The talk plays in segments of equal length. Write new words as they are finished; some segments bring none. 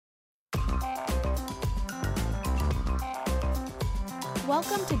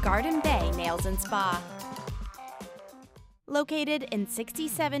Welcome to Garden Bay Nails and Spa. Located in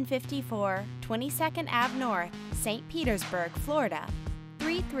 6754 22nd Ave North, St. Petersburg, Florida,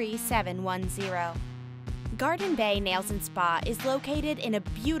 33710. Garden Bay Nails and Spa is located in a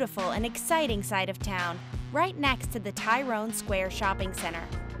beautiful and exciting side of town, right next to the Tyrone Square Shopping Center.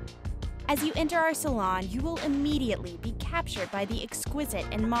 As you enter our salon, you will immediately be captured by the exquisite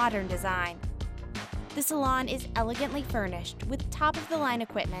and modern design. The salon is elegantly furnished with top-of-the-line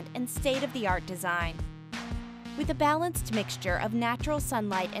equipment and state-of-the-art design. With a balanced mixture of natural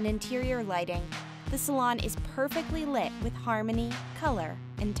sunlight and interior lighting, the salon is perfectly lit with harmony, color,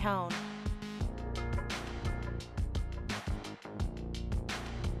 and tone.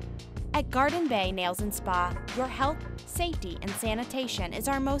 At Garden Bay Nails and Spa, your health, safety, and sanitation is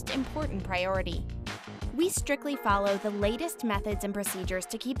our most important priority. We strictly follow the latest methods and procedures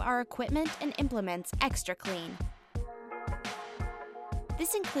to keep our equipment and implements extra clean.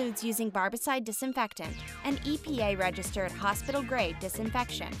 This includes using barbicide disinfectant and EPA-registered hospital-grade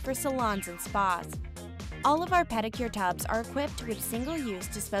disinfection for salons and spas. All of our pedicure tubs are equipped with single-use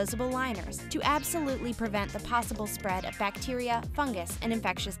disposable liners to absolutely prevent the possible spread of bacteria, fungus, and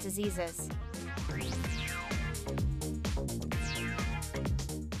infectious diseases.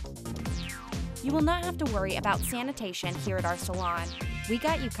 You will not have to worry about sanitation here at our salon. We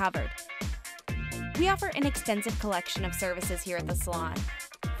got you covered. We offer an extensive collection of services here at the salon,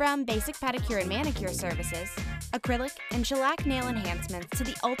 from basic pedicure and manicure services, acrylic and shellac nail enhancements to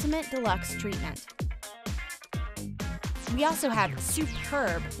the ultimate deluxe treatment. We also have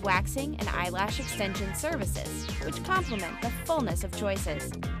superb waxing and eyelash extension services, which complement the fullness of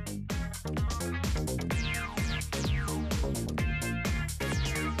choices.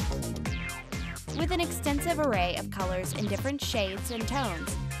 With an extensive array of colors in different shades and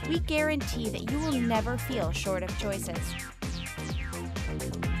tones, we guarantee that you will never feel short of choices.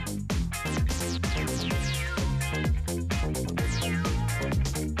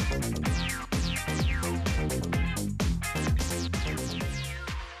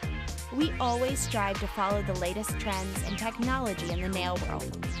 We always strive to follow the latest trends and technology in the nail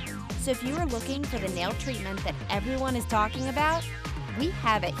world. So if you are looking for the nail treatment that everyone is talking about, we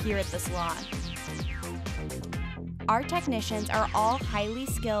have it here at the salon. Our technicians are all highly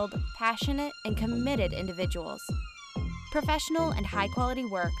skilled, passionate, and committed individuals. Professional and high-quality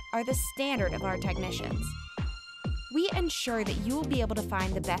work are the standard of our technicians. We ensure that you will be able to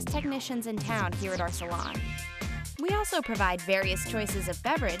find the best technicians in town here at our salon. We also provide various choices of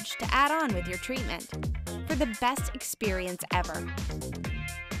beverage to add on with your treatment for the best experience ever.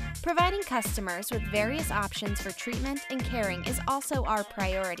 Providing customers with various options for treatment and caring is also our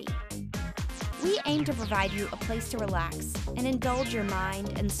priority. We aim to provide you a place to relax and indulge your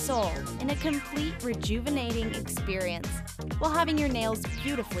mind and soul in a complete rejuvenating experience while having your nails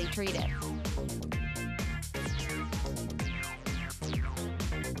beautifully treated.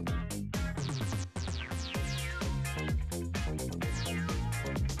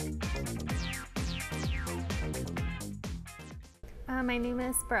 My name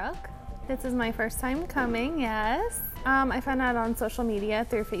is Brooke. This is my first time coming, yes. I found out on social media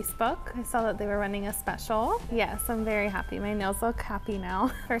through Facebook. I saw that they were running a special. Yes, I'm very happy. My nails look happy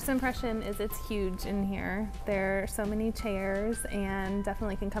now. First impression is it's huge in here. There are so many chairs and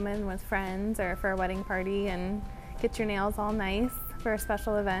definitely can come in with friends or for a wedding party and get your nails all nice for a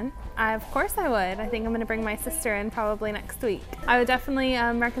special event. Of course I would. I think I'm gonna bring my sister in probably next week. I would definitely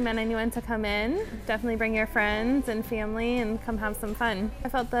recommend anyone to come in. Definitely bring your friends and family and come have some fun. I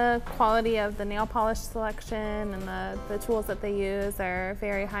felt the quality of the nail polish selection and the tools that they use are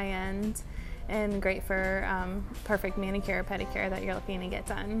very high end and great for perfect manicure or pedicure that you're looking to get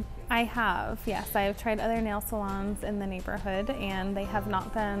done. I have, yes. I have tried other nail salons in the neighborhood and they have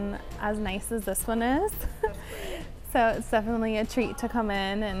not been as nice as this one is. So it's definitely a treat to come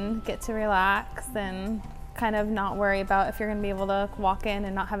in and get to relax and kind of not worry about if you're going to be able to walk in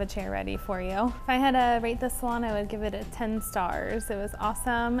and not have a chair ready for you. If I had to rate this salon, I would give it a 10 stars. It was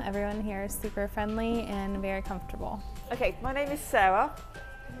awesome. Everyone here is super friendly and very comfortable. Okay, my name is Sarah.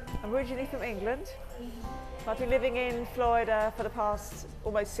 I'm originally from England. I've been living in Florida for the past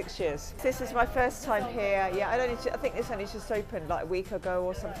almost 6 years. This is my first time here. Yeah, I think this only just opened like a week ago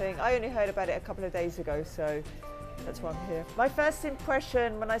or something. I only heard about it a couple of days ago, so that's why I'm here. My first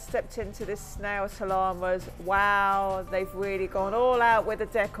impression when I stepped into this nail salon was, wow, they've really gone all out with the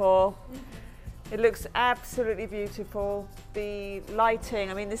decor. It looks absolutely beautiful. The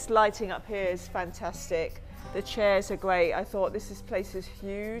lighting, I mean, this lighting up here is fantastic. The chairs are great. I thought this place is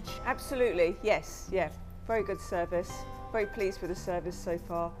huge. Absolutely, yes, yeah. Very good service. Very pleased with the service so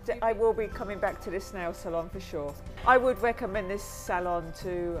far. I will be coming back to this nail salon for sure. I would recommend this salon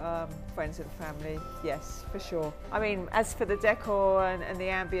to friends and family, yes, for sure. I mean, as for the decor and the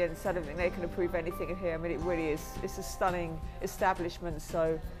ambience, I don't think they can improve anything in here. I mean, it really is, it's a stunning establishment,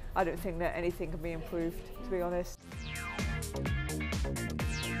 so I don't think that anything can be improved, to be honest.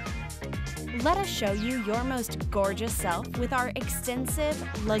 Let us show you your most gorgeous self with our extensive,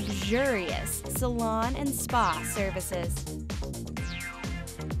 luxurious salon and spa services.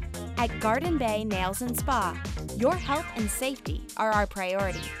 At Garden Bay Nails and Spa, your health and safety are our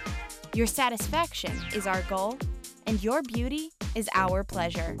priority. Your satisfaction is our goal, and your beauty is our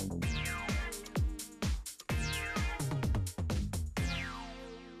pleasure.